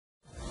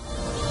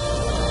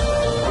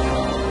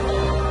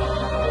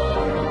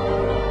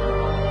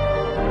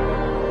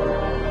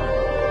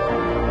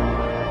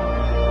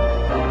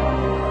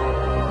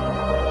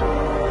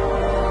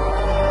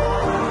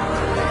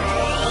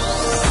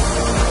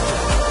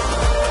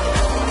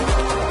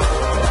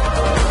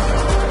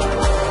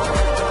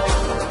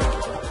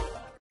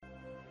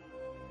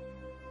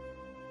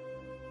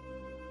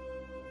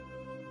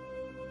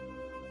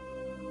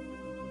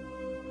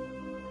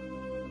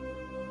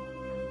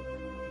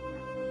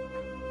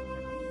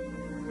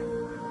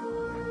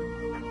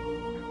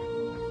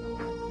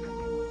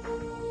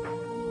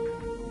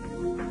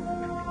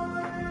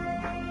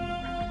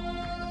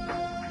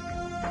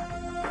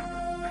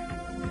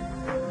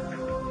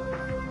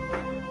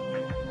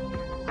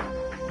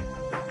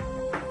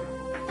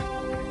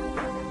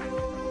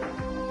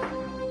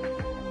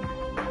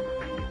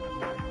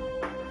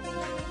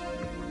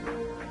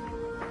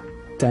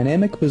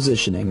Dynamic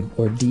positioning,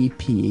 or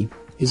DP,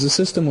 is a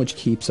system which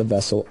keeps a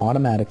vessel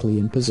automatically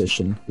in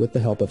position with the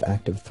help of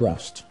active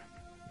thrust.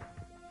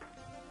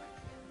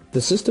 The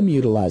system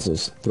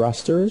utilizes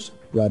thrusters,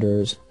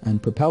 rudders,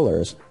 and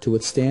propellers to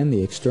withstand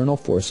the external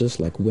forces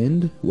like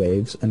wind,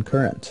 waves, and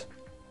current.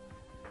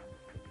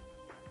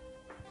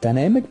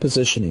 Dynamic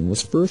positioning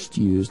was first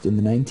used in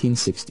the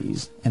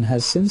 1960s and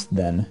has since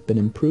then been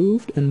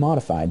improved and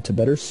modified to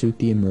better suit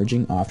the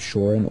emerging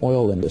offshore and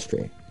oil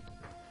industry.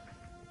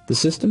 The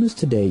system is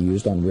today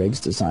used on rigs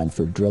designed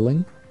for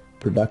drilling,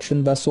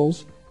 production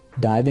vessels,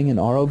 diving and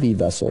ROV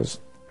vessels,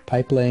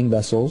 pipe-laying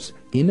vessels,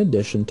 in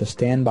addition to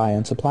standby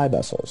and supply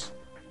vessels.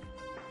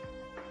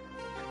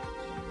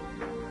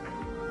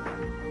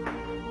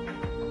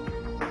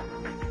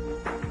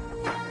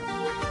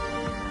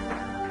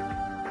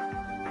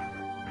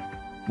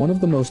 One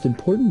of the most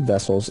important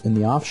vessels in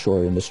the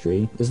offshore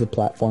industry is the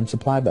platform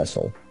supply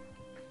vessel.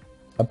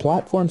 A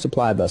platform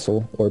supply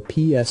vessel, or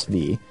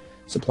PSV,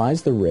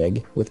 supplies the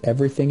rig with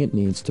everything it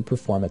needs to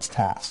perform its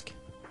task.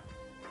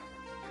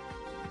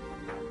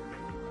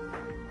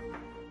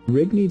 The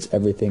rig needs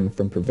everything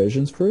from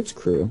provisions for its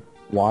crew,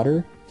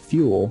 water,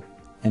 fuel,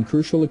 and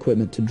crucial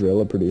equipment to drill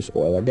or produce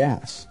oil or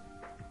gas.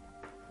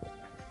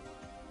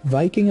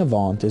 Viking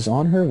Avant is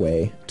on her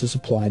way to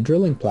supply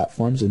drilling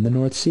platforms in the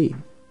North Sea.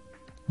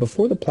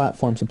 Before the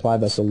platform supply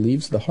vessel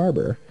leaves the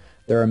harbor,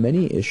 there are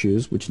many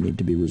issues which need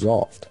to be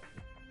resolved.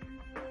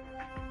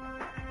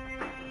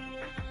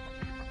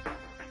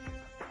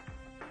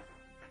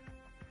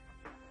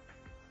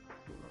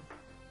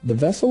 The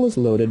vessel is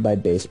loaded by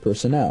base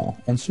personnel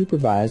and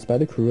supervised by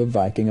the crew of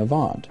Viking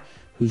Avant,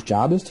 whose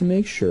job is to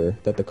make sure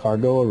that the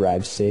cargo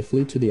arrives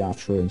safely to the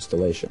offshore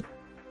installation.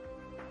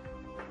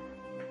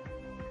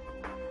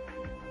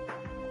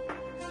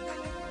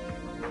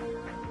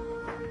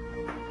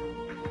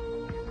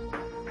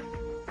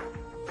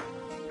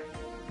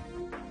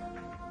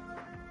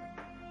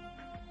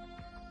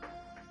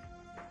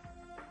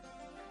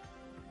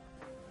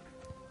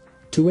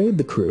 To aid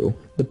the crew,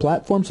 the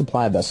platform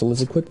supply vessel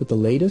is equipped with the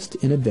latest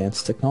in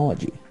advanced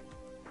technology.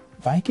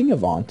 Viking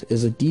Avant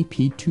is a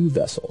DP2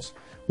 vessel,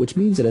 which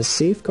means it has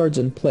safeguards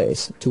in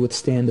place to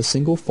withstand a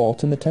single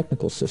fault in the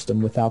technical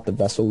system without the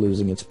vessel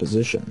losing its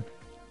position.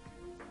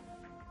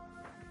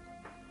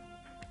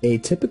 A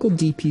typical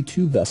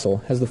DP2 vessel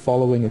has the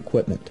following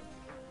equipment: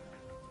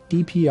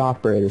 DP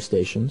operator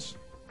stations,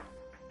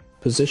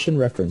 position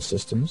reference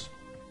systems,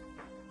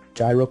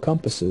 gyro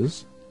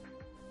compasses,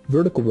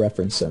 vertical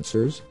reference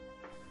sensors,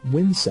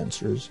 wind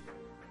sensors,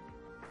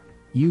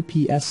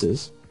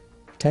 UPSs,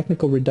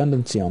 technical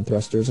redundancy on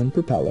thrusters and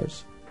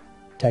propellers,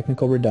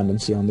 technical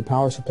redundancy on the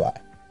power supply.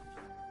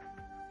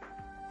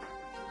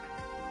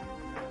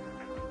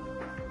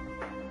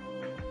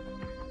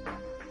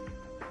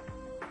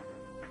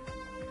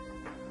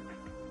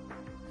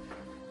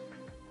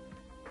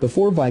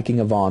 Before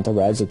Viking Avant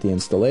arrives at the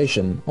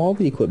installation, all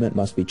the equipment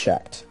must be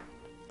checked.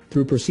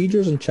 Through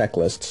procedures and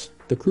checklists,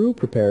 the crew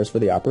prepares for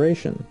the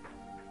operation.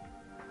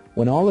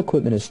 When all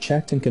equipment is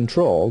checked and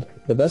controlled,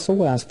 the vessel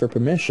will ask for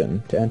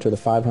permission to enter the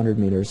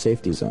 500-meter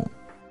safety zone.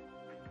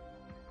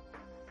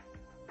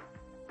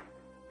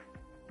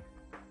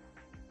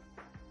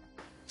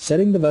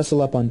 Setting the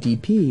vessel up on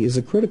DP is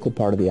a critical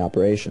part of the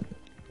operation.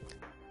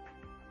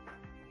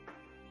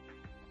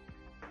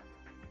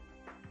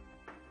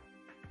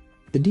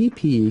 The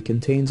DP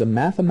contains a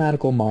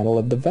mathematical model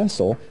of the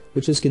vessel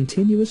which is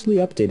continuously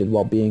updated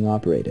while being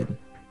operated.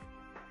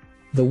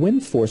 The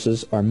wind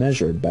forces are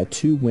measured by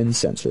 2 wind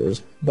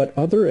sensors, but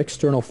other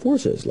external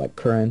forces like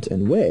current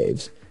and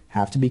waves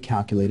have to be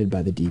calculated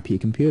by the DP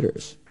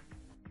computers.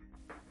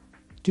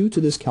 Due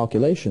to this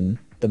calculation,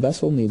 the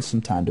vessel needs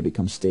some time to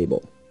become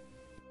stable.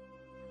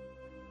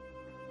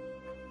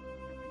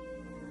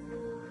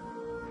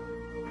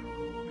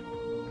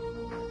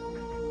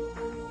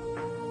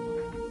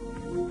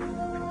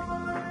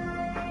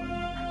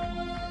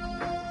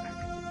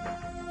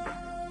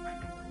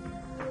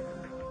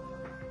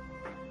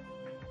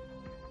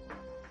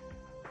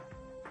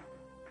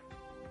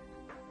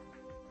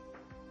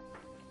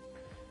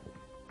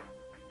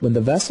 When the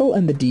vessel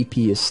and the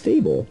DP is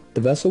stable,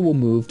 the vessel will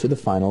move to the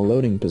final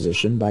loading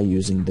position by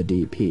using the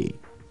DP.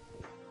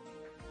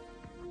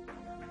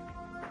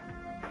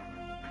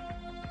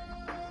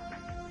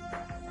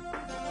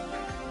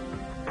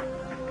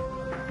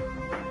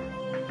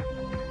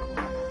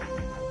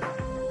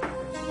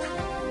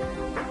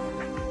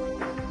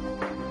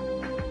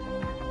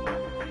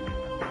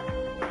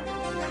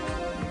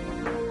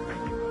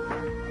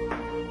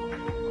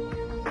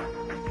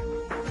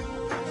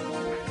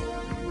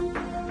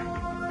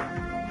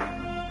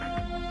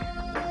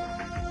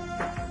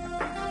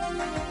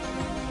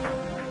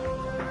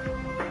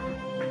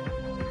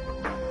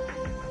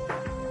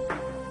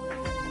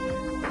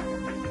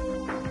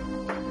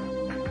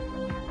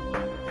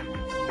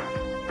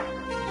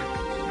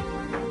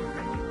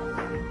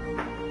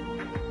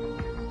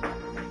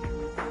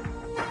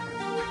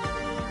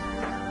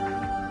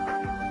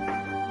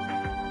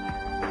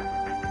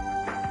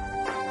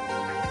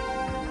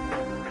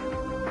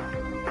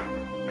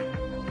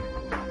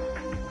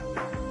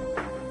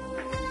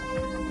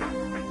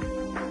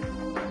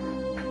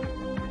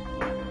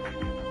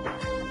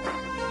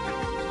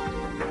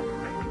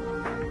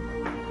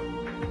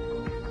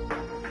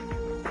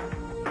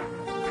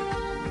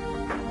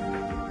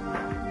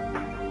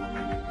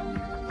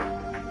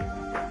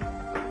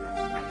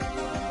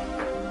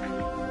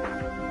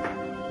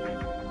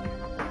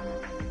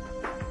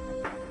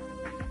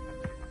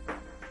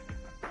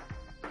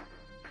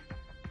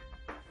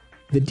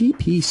 The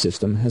DP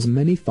system has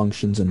many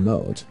functions and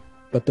modes,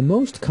 but the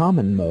most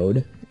common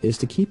mode is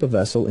to keep a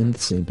vessel in the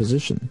same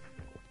position.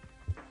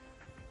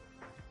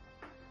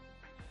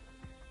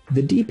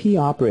 The DP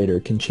operator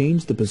can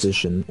change the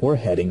position or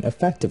heading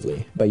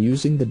effectively by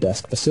using the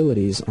desk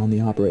facilities on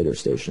the operator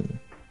station.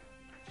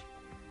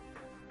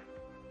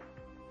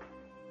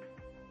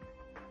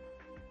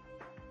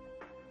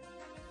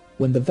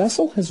 When the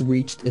vessel has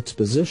reached its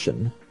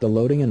position, the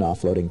loading and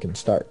offloading can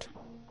start.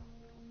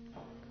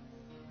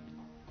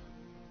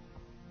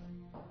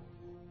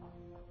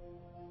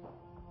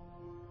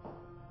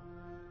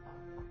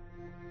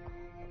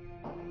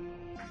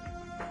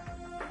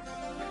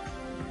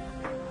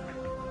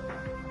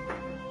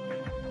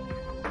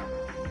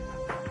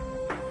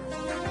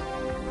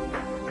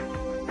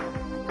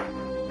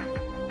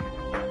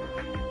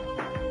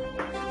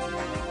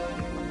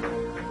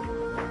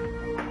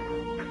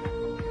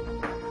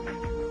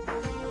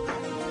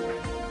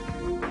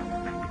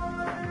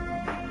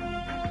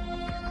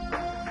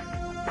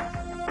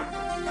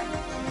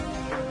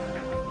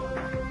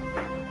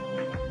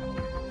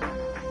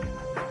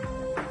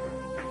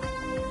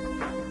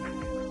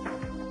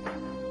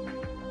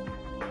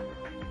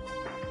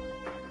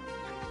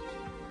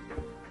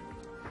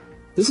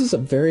 This is a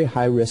very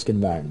high-risk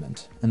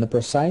environment, and the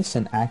precise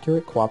and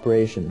accurate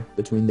cooperation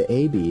between the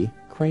AB,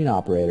 crane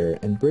operator,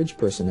 and bridge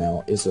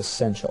personnel is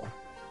essential.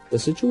 The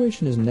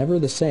situation is never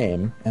the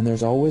same, and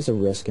there's always a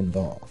risk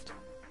involved.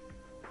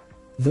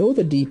 Though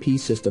the DP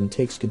system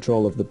takes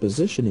control of the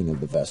positioning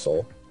of the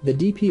vessel, the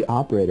DP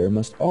operator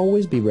must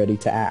always be ready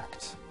to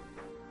act.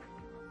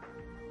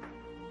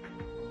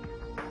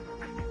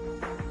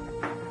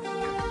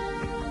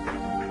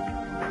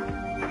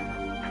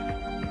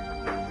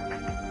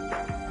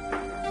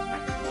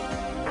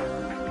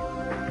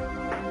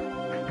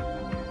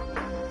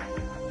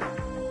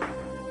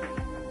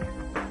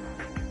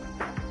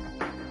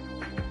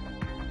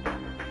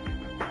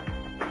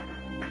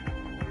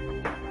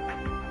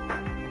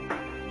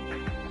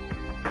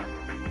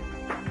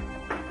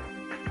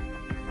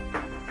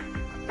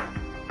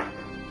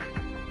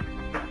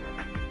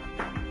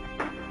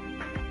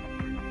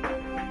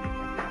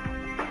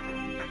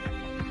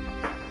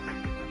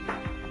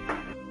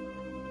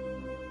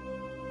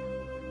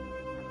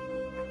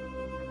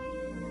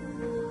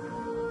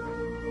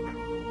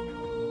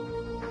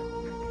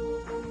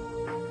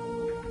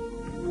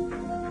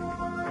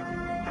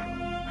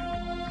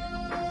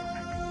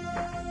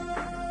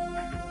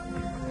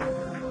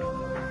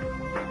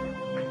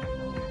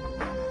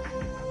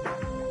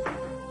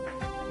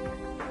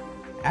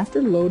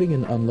 After loading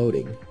and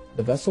unloading,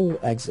 the vessel will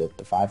exit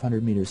the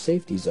 500-meter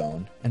safety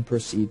zone and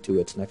proceed to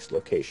its next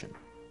location.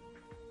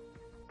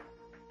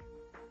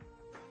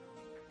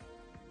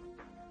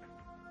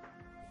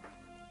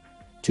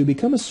 To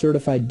become a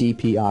certified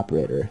DP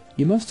operator,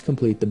 you must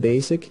complete the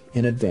basic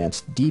and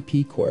advanced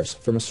DP course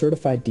from a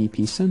certified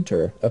DP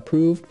center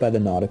approved by the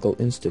Nautical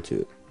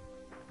Institute.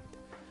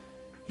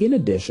 In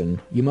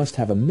addition, you must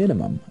have a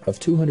minimum of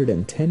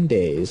 210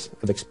 days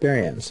of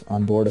experience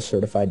on board a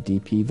certified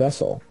DP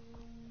vessel.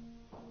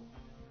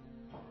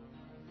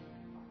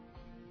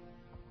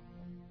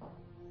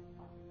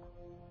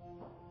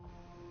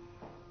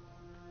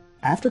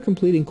 After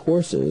completing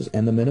courses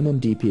and the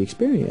minimum DP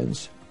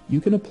experience,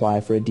 you can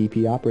apply for a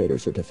DP operator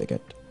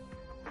certificate.